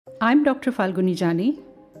I'm Dr. Falguni Jani.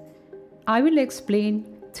 I will explain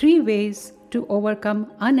 3 ways to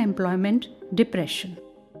overcome unemployment depression.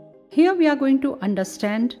 Here we are going to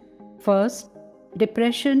understand first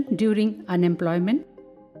depression during unemployment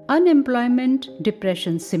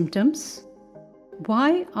depression symptoms,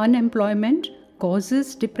 why unemployment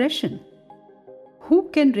causes depression, who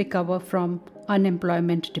can recover from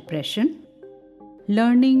unemployment depression,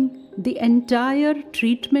 learning the entire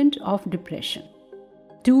treatment of depression,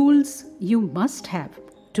 tools you must have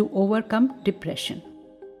to overcome depression.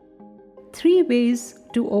 3 ways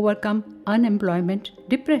to overcome unemployment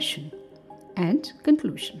depression, and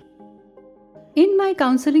conclusion. In my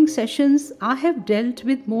counseling sessions, I have dealt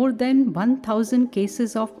with more than 1,000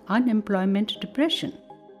 cases of unemployment depression.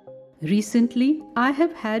 Recently, I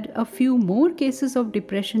have had a few more cases of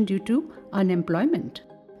depression due to unemployment.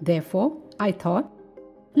 Therefore, I thought,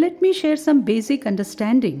 let me share some basic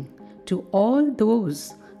understanding to all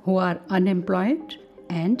those who are unemployed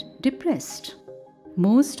and depressed.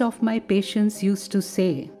 Most of my patients used to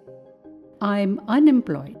say, I'm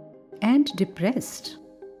unemployed and depressed.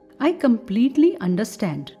 I completely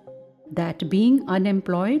understand that being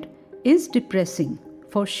unemployed is depressing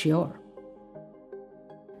for sure.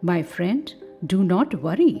 My friend, do not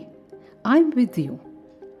worry. I'm with you.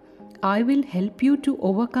 I will help you to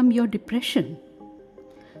overcome your depression.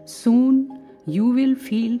 Soon you will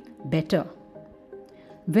feel better.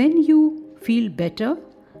 When you feel better,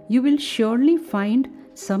 you will surely find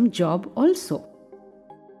some job also.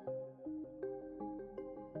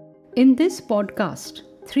 In this podcast,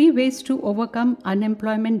 3 ways to overcome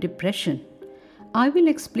unemployment depression, I will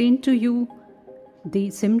explain to you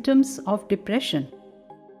the symptoms of depression.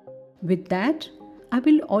 With that, I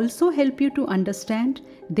will also help you to understand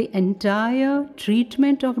the entire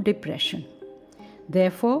treatment of depression.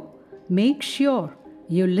 Therefore, make sure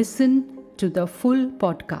you listen to the full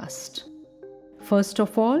podcast. First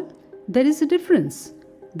of all, there is a difference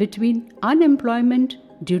between unemployment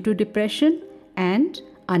due to depression and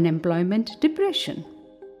unemployment depression.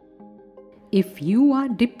 If you are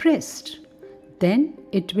depressed, then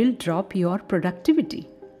it will drop your productivity.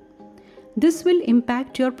 This will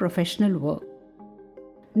impact your professional work.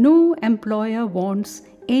 No employer wants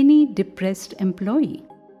any depressed employee.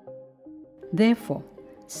 Therefore,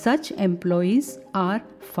 such employees are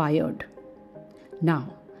fired.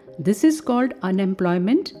 Now, this is called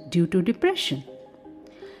unemployment due to depression.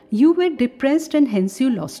 You were depressed and hence you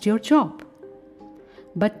lost your job.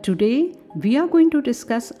 But today, we are going to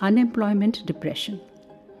discuss unemployment depression.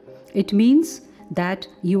 It means that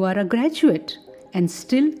you are a graduate and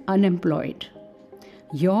still unemployed.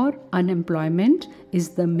 Your unemployment is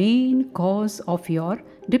the main cause of your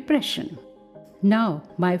depression. Now,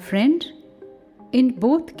 my friend, in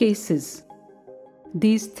both cases,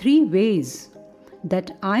 these 3 ways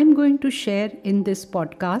that I am going to share in this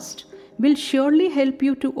podcast will surely help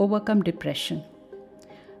you to overcome depression.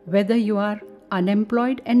 Whether you are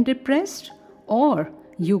unemployed and depressed or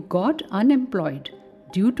you got unemployed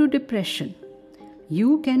due to depression,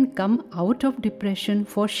 you can come out of depression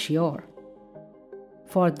for sure.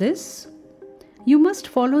 For this, you must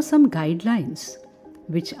follow some guidelines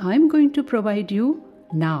which I am going to provide you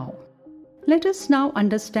now. Let us now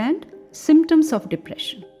understand symptoms of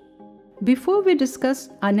depression. Before we discuss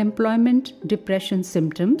unemployment depression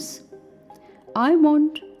symptoms, I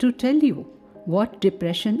want to tell you what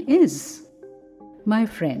depression is. My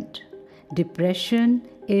friend, depression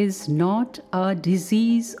is not a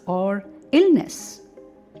disease or illness.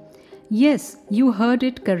 Yes, you heard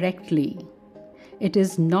it correctly. It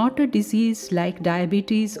is not a disease like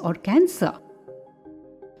diabetes or cancer.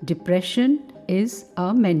 Depression is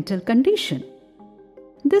a mental condition.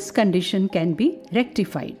 This condition can be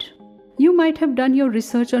rectified. You might have done your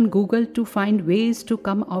research on Google to find ways to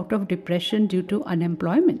come out of depression due to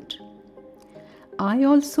unemployment. I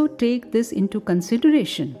also take this into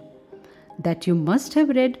consideration that you must have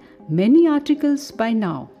read many articles by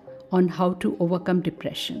now on how to overcome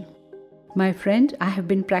depression. My friend, I have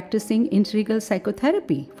been practicing integral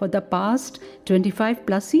psychotherapy for the past 25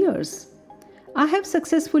 plus years. I have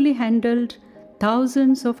successfully handled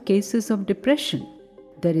thousands of cases of depression.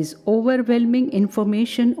 There is overwhelming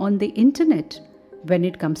information on the internet when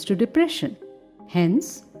it comes to depression.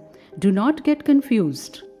 Hence, do not get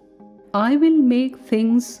confused. I will make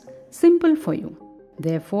things simple for you.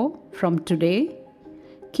 Therefore, from today,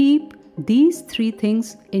 keep these 3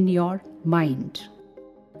 things in your mind.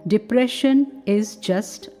 Depression is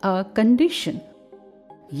just a condition.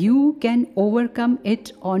 You can overcome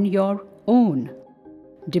it on your own.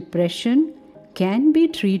 Depression can be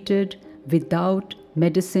treated without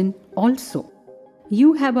medicine also.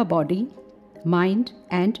 You have a body, mind,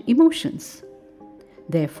 and emotions.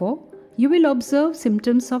 Therefore, you will observe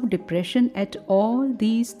symptoms of depression at all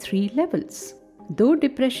these three levels. Though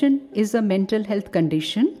depression is a mental health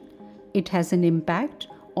condition, it has an impact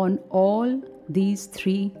on all these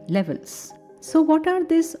three levels. So, what are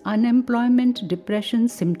these unemployment depression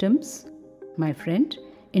symptoms? My friend,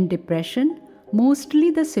 in depression,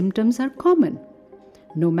 mostly the symptoms are common,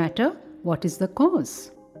 no matter what is the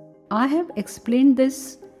cause. I have explained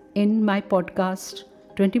this in my podcast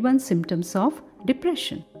 21 Symptoms of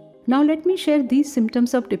Depression. Now let me share these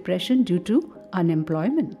symptoms of depression due to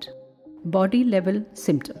unemployment. Body level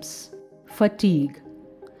symptoms: fatigue,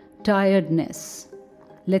 tiredness,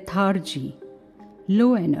 lethargy,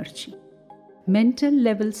 low energy. Mental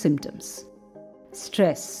level symptoms: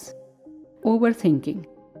 stress, overthinking,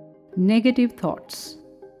 negative thoughts,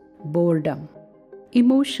 boredom.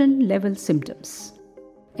 Emotion level symptoms: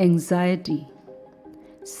 anxiety,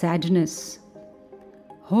 sadness,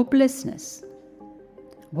 hopelessness,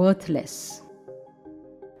 worthless.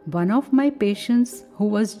 One of my patients who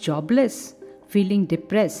was jobless, feeling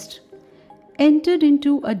depressed, entered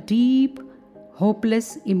into a deep,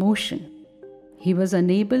 hopeless emotion. He was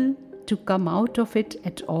unable to come out of it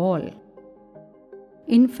at all.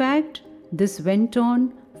 In fact, this went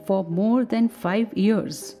on for more than 5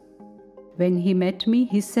 years. When he met me,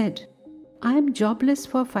 he said, "I am jobless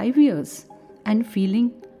for 5 years and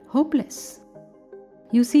feeling hopeless."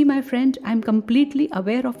 You see, my friend, I am completely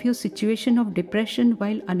aware of your situation of depression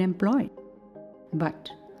while unemployed.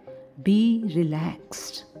 But be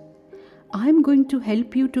relaxed. I am going to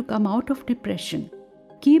help you to come out of depression.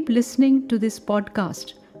 Keep listening to this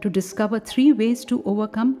podcast to discover 3 ways to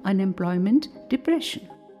overcome unemployment depression.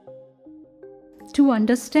 To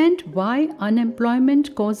understand why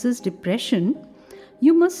unemployment causes depression,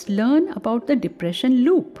 you must learn about the depression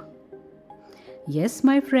loop. Yes,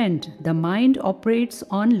 my friend, the mind operates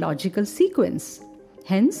on logical sequence.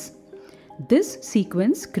 Hence, this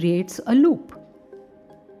sequence creates a loop.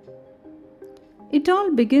 It all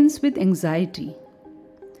begins with anxiety.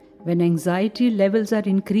 When anxiety levels are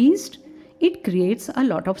increased, it creates a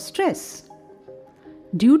lot of stress.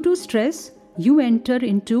 Due to stress, you enter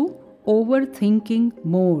into overthinking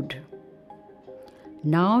mode.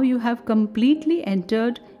 Now you have completely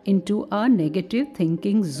entered into a negative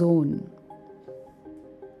thinking zone.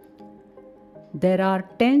 There are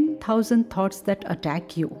 10,000 thoughts that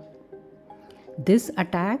attack you. This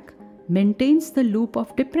attack maintains the loop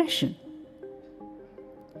of depression.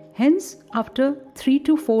 Hence, after 3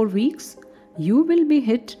 to 4 weeks, you will be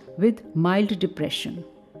hit with mild depression.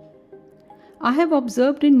 I have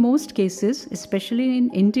observed in most cases, especially in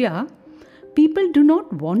India, people do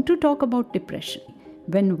not want to talk about depression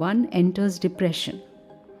when one enters depression.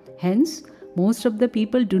 Hence, most of the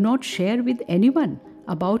people do not share with anyone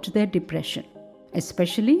about their depression.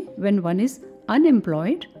 Especially when one is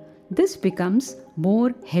unemployed, this becomes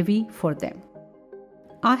more heavy for them.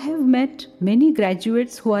 I have met many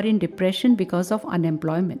graduates who are in depression because of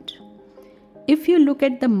unemployment. If you look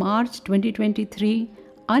at the March 2023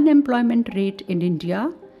 unemployment rate in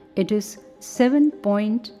India, it is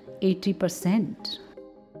 7.80%.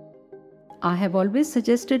 I have always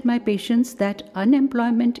suggested my patients that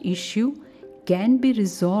unemployment issue can be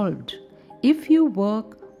resolved if you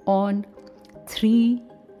work on 3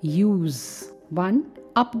 U's. 1.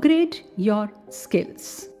 Upgrade your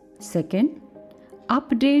skills. 2.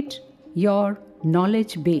 Update your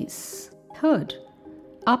knowledge base. 3.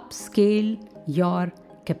 Upscale your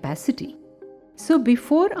capacity. So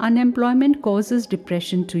before unemployment causes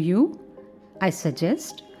depression to you, I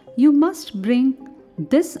suggest you must bring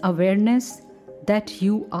this awareness that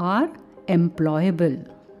you are employable.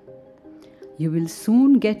 You will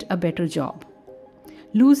soon get a better job.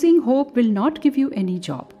 Losing hope will not give you any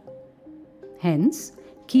job. Hence,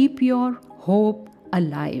 keep your hope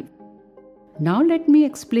alive. Now let me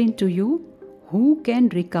explain to you who can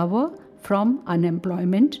recover from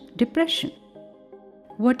unemployment depression.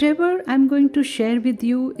 Whatever I'm going to share with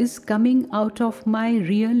you is coming out of my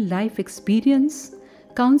real life experience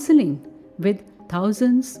counseling with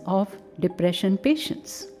thousands of depression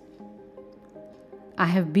patients. I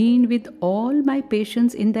have been with all my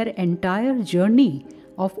patients in their entire journey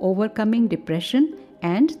of overcoming depression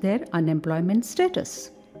and their unemployment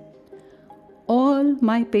status. All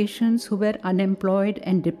my patients who were unemployed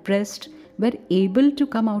and depressed were able to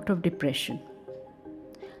come out of depression.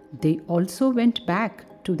 They also went back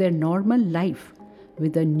to their normal life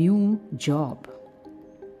with a new job.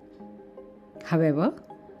 However,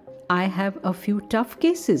 I have a few tough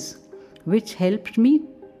cases which helped me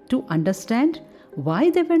to understand why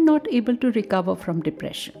they were not able to recover from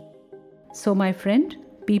depression. So my friend,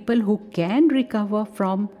 people who can recover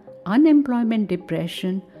from unemployment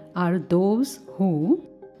depression are those who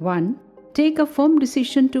 1. Take a firm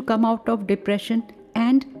decision to come out of depression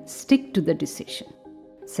and stick to the decision.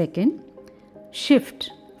 2.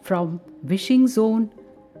 Shift from wishing zone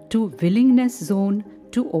to willingness zone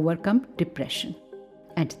to overcome depression.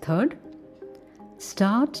 And 3.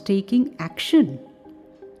 Start taking action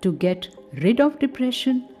to get rid of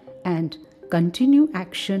depression and continue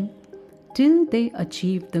action till they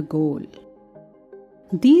achieve the goal.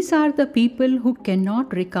 These are the people who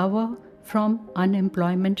cannot recover from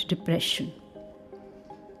unemployment depression.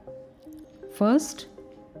 First,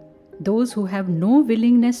 those who have no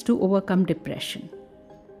willingness to overcome depression.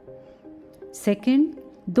 Second,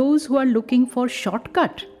 those who are looking for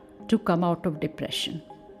shortcut to come out of depression.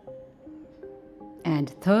 And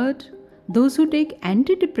third, those who take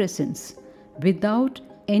antidepressants without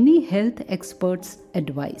any health expert's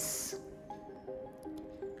advice.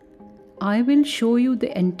 I will show you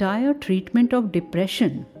the entire treatment of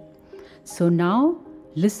depression. So now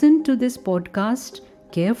listen to this podcast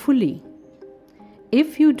carefully.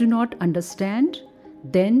 If you do not understand,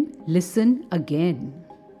 then listen again.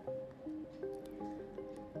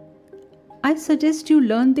 I suggest you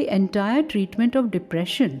learn the entire treatment of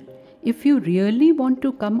depression if you really want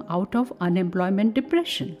to come out of unemployment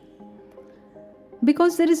depression.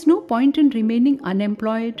 Because there is no point in remaining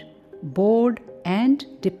unemployed, bored, and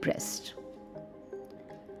depressed.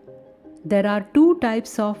 There are two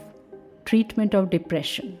types of treatment of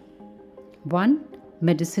depression. 1.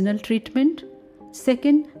 Medicinal treatment.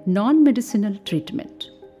 2. Non-medicinal treatment.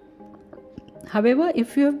 However,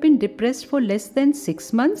 if you have been depressed for less than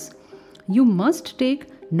 6 months, you must take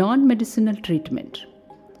non-medicinal treatment.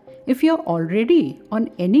 If you are already on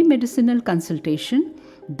any medicinal consultation,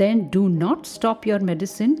 then do not stop your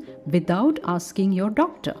medicine without asking your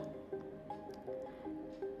doctor.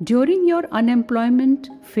 During your unemployment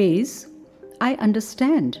phase, I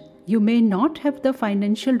understand you may not have the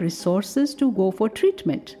financial resources to go for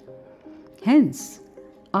treatment. Hence,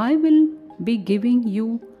 I will be giving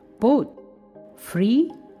you both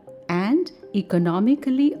free and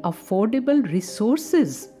economically affordable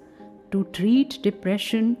resources to treat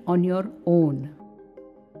depression on your own.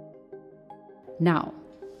 Now,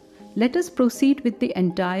 let us proceed with the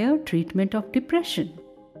entire treatment of depression.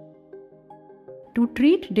 To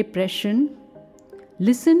treat depression,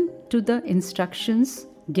 listen to the instructions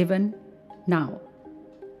given now.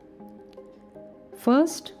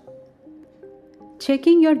 First,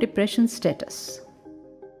 checking your depression status.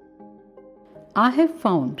 I have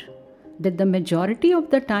found that the majority of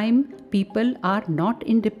the time people are not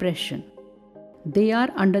in depression. They are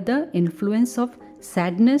under the influence of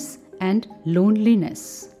sadness and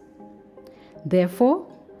loneliness. Therefore,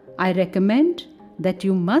 I recommend that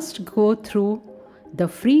you must go through the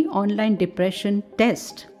free online depression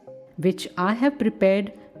test, which I have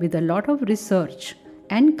prepared with a lot of research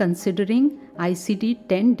and considering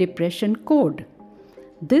ICD-10 depression code.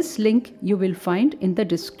 This link you will find in the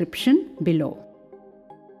description below.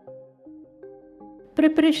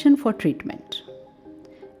 Preparation for treatment.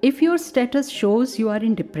 If your status shows you are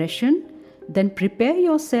in depression, then prepare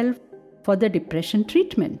yourself for the depression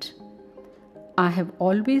treatment. I have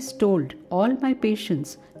always told all my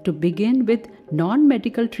patients to begin with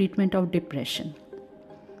non-medical treatment of depression.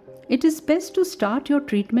 It is best to start your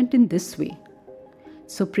treatment in this way.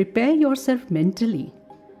 So prepare yourself mentally.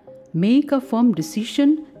 Make a firm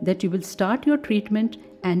decision that you will start your treatment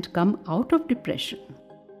and come out of depression.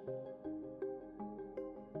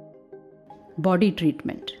 Body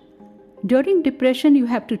treatment. During depression, you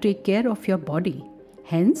have to take care of your body.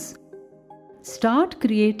 Hence, start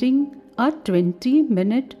creating a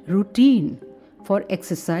 20-minute routine for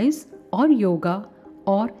exercise or yoga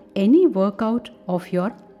or any workout of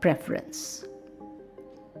your preference.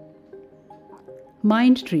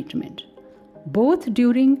 Mind treatment. Both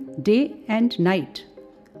during day and night,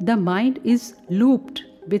 the mind is looped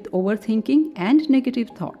with overthinking and negative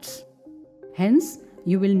thoughts. Hence,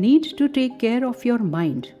 you will need to take care of your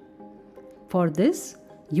mind. For this,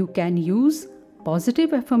 you can use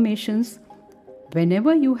positive affirmations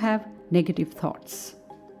whenever you have negative thoughts.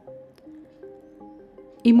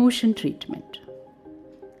 Emotion treatment.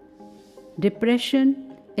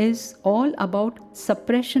 Depression is all about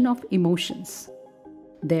suppression of emotions.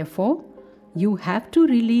 Therefore, you have to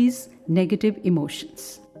release negative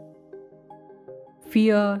emotions.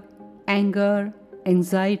 Fear, anger,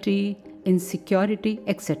 anxiety, insecurity,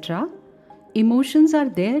 etc. Emotions are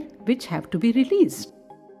there which have to be released.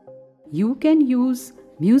 You can use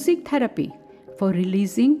music therapy for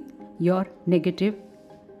releasing your negative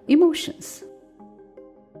emotions.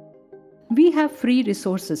 we have free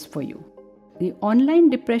resources for you. The Online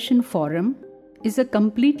Depression Forum is a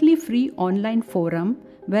completely free online forum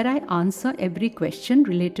where I answer every question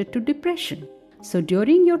related to depression. So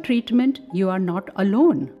during your treatment, you are not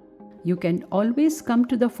alone. You can always come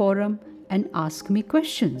to the forum and ask me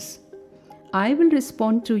questions. I will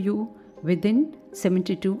respond to you within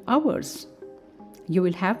 72 hours. You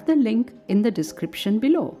will have the link in the description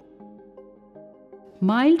below.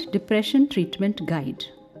 Mild Depression Treatment Guide.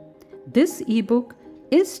 This ebook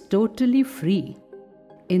is totally free.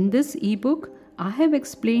 In this ebook, I have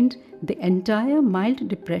explained the entire mild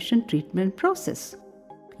depression treatment process.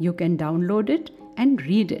 You can download it and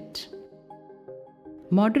read it.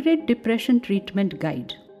 Moderate Depression Treatment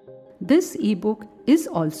Guide. This ebook is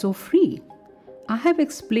also free. I have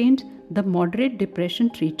explained the moderate depression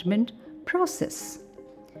treatment process.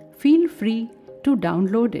 Feel free to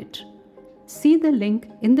download it. See the link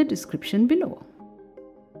in the description below.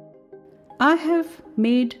 I have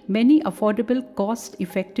made many affordable,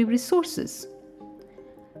 cost-effective resources.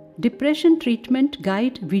 Depression Treatment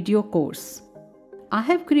Guide video course. I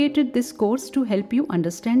have created this course to help you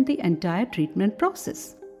understand the entire treatment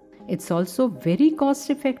process. It's also very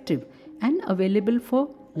cost-effective and available for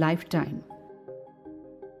lifetime.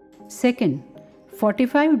 Second,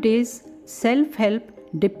 45 days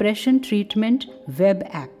self-help depression treatment web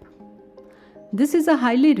app. This is a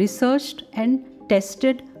highly researched and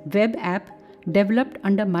tested web app developed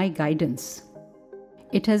under my guidance.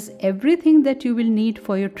 It has everything that you will need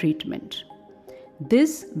for your treatment.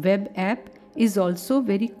 This web app is also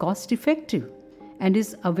very cost effective and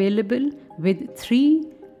is available with 3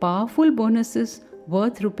 powerful bonuses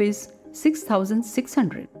worth Rs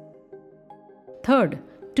 6,600. Third,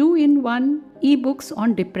 2-in-1 ebooks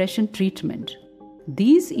on depression treatment.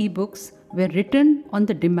 These ebooks were written on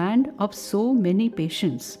the demand of so many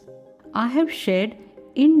patients. I have shared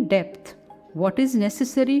in depth what is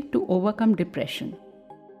necessary to overcome depression.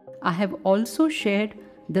 I have also shared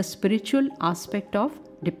the spiritual aspect of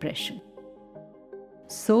depression.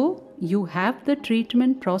 So, you have the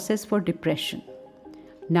treatment process for depression.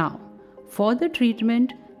 Now, for the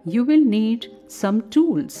treatment, you will need some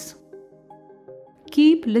tools.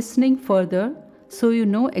 Keep listening further so you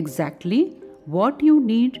know exactly what you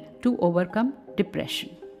need to overcome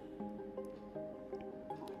depression.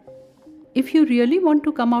 If you really want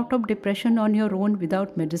to come out of depression on your own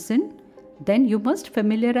without medicine, then you must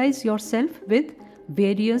familiarize yourself with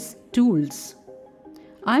various tools.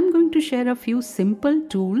 I am going to share a few simple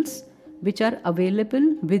tools which are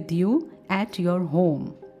available with you at your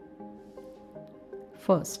home.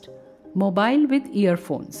 First, mobile with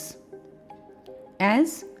earphones.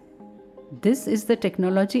 As this is the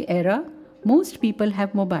technology era, most people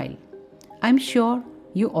have mobile. I'm sure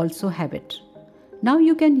you also have it. Now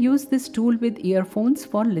you can use this tool with earphones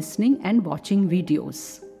for listening and watching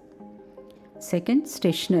videos. Second,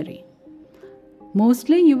 stationery.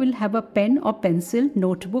 Mostly you will have a pen or pencil,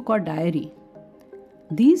 notebook or diary.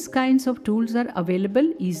 These kinds of tools are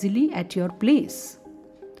available easily at your place.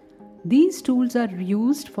 These tools are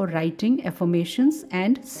used for writing affirmations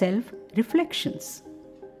and self-reflections.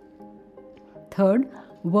 Third,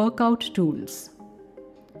 workout tools.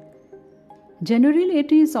 Generally,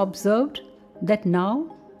 it is observed that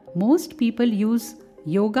now most people use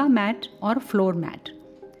yoga mat or floor mat.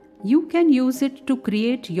 You can use it to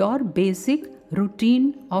create your basic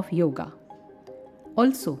routine of yoga.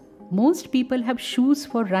 Also, most people have shoes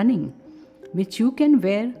for running, which you can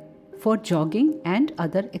wear for jogging and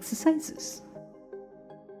other exercises.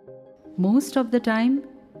 Most of the time,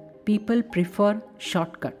 people prefer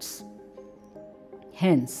shortcuts.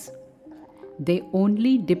 Hence, they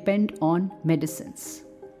only depend on medicines.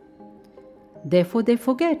 Therefore, they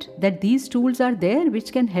forget that these tools are there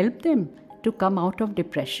which can help them to come out of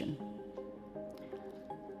depression.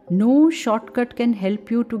 No shortcut can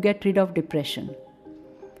help you to get rid of depression.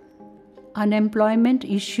 Unemployment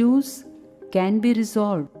issues can be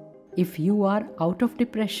resolved if you are out of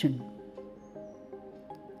depression.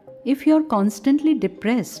 If you are constantly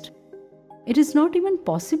depressed, it is not even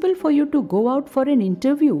possible for you to go out for an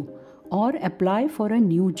interview or apply for a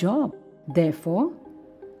new job. Therefore,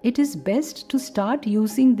 it is best to start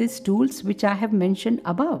using these tools which I have mentioned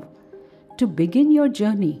above to begin your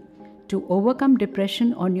journey to overcome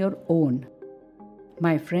depression on your own.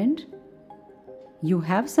 My friend, you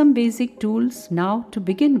have some basic tools now to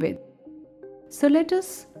begin with. So let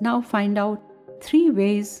us now find out 3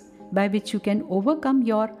 ways by which you can overcome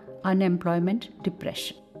your unemployment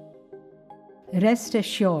depression. Rest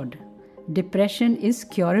assured, depression is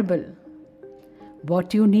curable.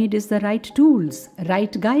 What you need is the right tools,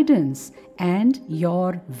 right guidance, and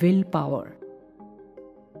your willpower.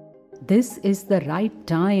 This is the right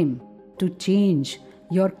time to change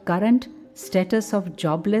your current status of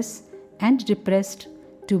jobless and depressed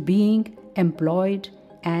to being employed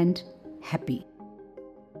and happy.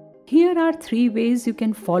 Here are 3 ways you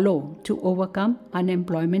can follow to overcome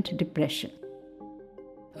unemployment depression.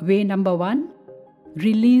 Way number 1,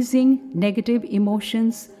 releasing negative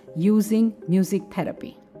emotions using music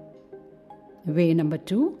therapy. Way number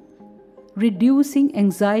 2, reducing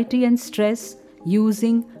anxiety and stress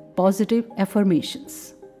using positive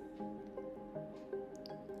affirmations.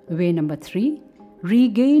 Way number 3,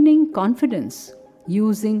 regaining confidence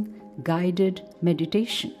using guided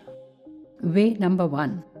meditation. Way number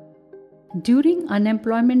 1, during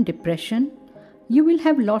unemployment depression, you will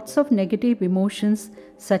have lots of negative emotions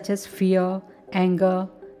such as fear, anger,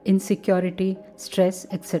 insecurity, stress,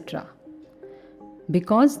 etc.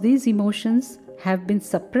 Because these emotions have been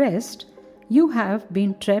suppressed, you have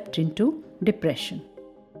been trapped into depression.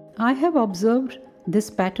 I have observed this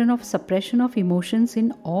pattern of suppression of emotions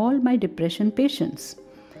in all my depression patients.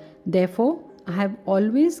 Therefore, I have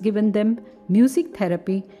always given them music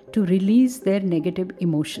therapy to release their negative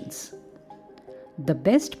emotions. The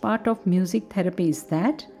best part of music therapy is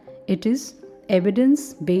that it is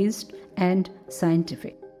evidence-based and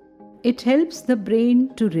scientific. It helps the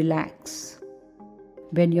brain to relax.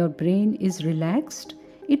 When your brain is relaxed,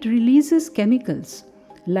 it releases chemicals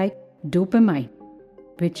like dopamine,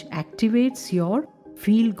 which activates your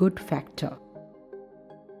feel-good factor.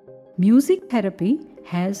 Music therapy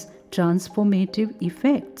has transformative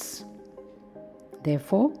effects.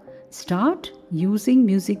 Therefore, start using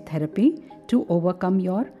music therapy to overcome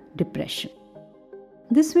your depression.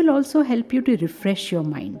 This will also help you to refresh your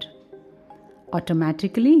mind.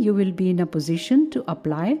 Automatically, you will be in a position to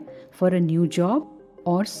apply for a new job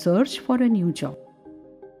or search for a new job.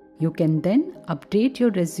 You can then update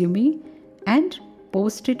your resume and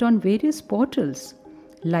post it on various portals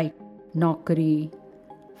like Naukri,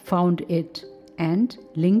 Found It, and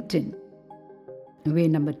LinkedIn. Way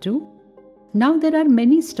number 2. Now there are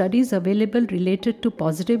many studies available related to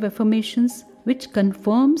positive affirmations which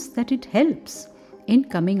confirms that it helps in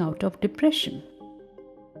coming out of depression.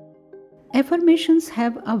 Affirmations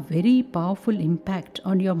have a very powerful impact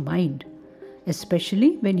on your mind,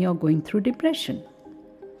 especially when you are going through depression.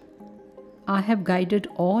 I have guided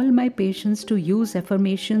all my patients to use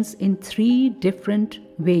affirmations in 3 different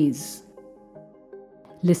ways: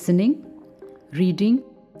 listening, reading,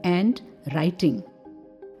 and writing.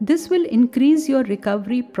 This will increase your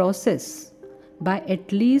recovery process by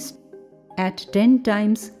at least at 10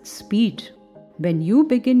 times speed. When you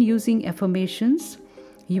begin using affirmations,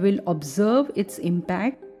 you will observe its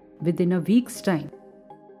impact within a week's time.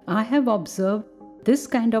 I have observed this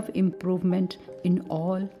kind of improvement in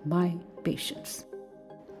all my patients.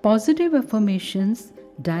 Positive affirmations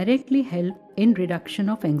directly help in reduction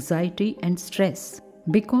of anxiety and stress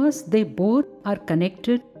because they both are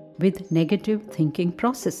connected with negative thinking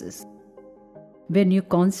processes. When you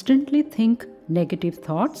constantly think negative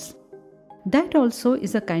thoughts, that also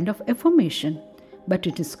is a kind of affirmation, but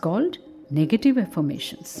it is called negative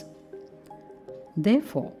affirmations.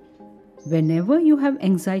 Therefore, whenever you have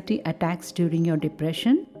anxiety attacks during your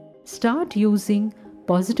depression, start using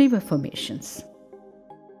positive affirmations.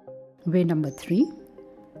 Way number 3.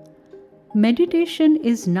 Meditation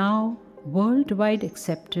is now worldwide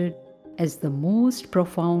accepted as the most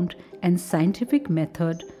profound and scientific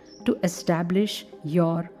method to establish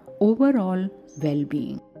your overall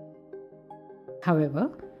well-being.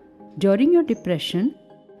 However, during your depression,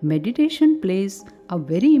 meditation plays a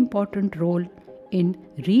very important role in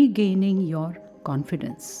regaining your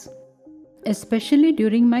confidence. Especially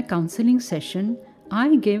during my counseling session,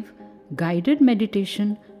 I give guided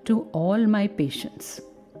meditation to all my patients.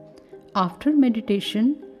 After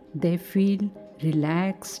meditation, they feel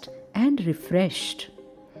relaxed and refreshed.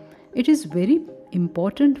 It is very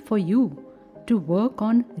important for you to work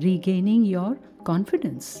on regaining your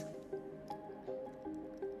confidence.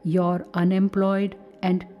 Your unemployed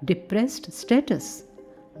and depressed status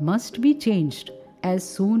must be changed as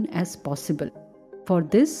soon as possible. For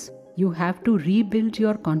this, you have to rebuild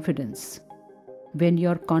your confidence. When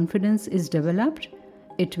your confidence is developed,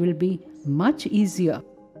 it will be much easier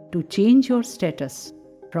to change your status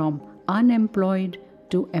from unemployed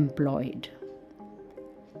to employed.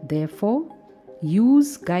 Therefore,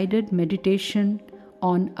 use guided meditation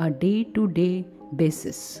on a day-to-day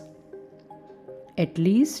basis. At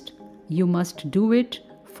least you must do it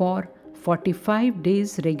for 45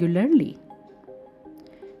 days regularly.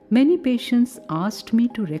 Many patients asked me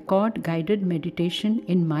to record guided meditation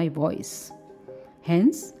in my voice.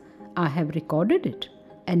 Hence, I have recorded it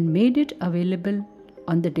and made it available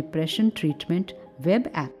on the depression treatment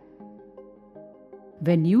web app.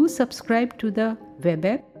 When you subscribe to the web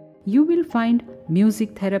app, you will find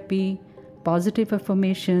music therapy, positive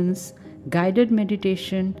affirmations, guided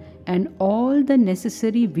meditation, and all the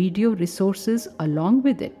necessary video resources along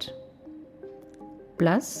with it.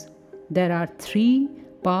 Plus, there are 3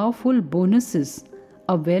 powerful bonuses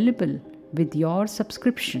available with your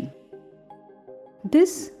subscription.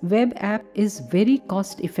 This web app is very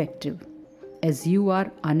cost effective. As you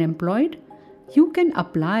are unemployed, you can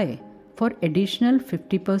apply for additional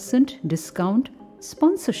 50% discount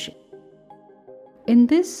sponsorship. In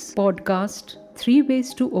this podcast, 3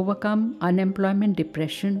 ways to overcome unemployment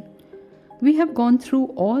depression, we have gone through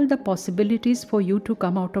all the possibilities for you to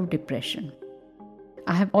come out of depression.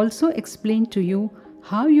 I have also explained to you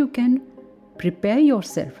how you can prepare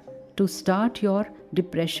yourself to start your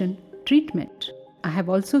depression treatment. I have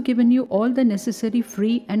also given you all the necessary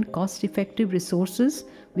free and cost-effective resources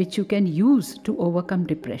which you can use to overcome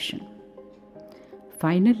depression.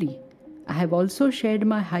 Finally, I have also shared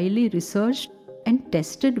my highly researched and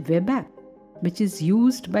tested web app, which is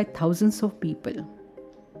used by thousands of people.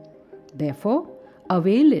 Therefore,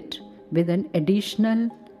 avail it with an additional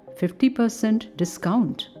 50%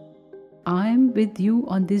 discount. I am with you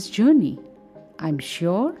on this journey. I'm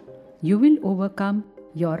sure you will overcome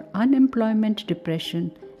your unemployment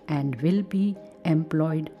depression and will be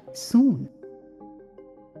employed soon.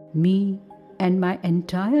 Me and my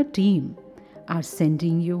entire team are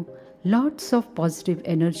sending you lots of positive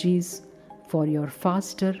energies for your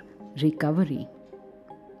faster recovery.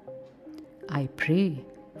 I pray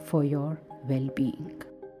for your well-being.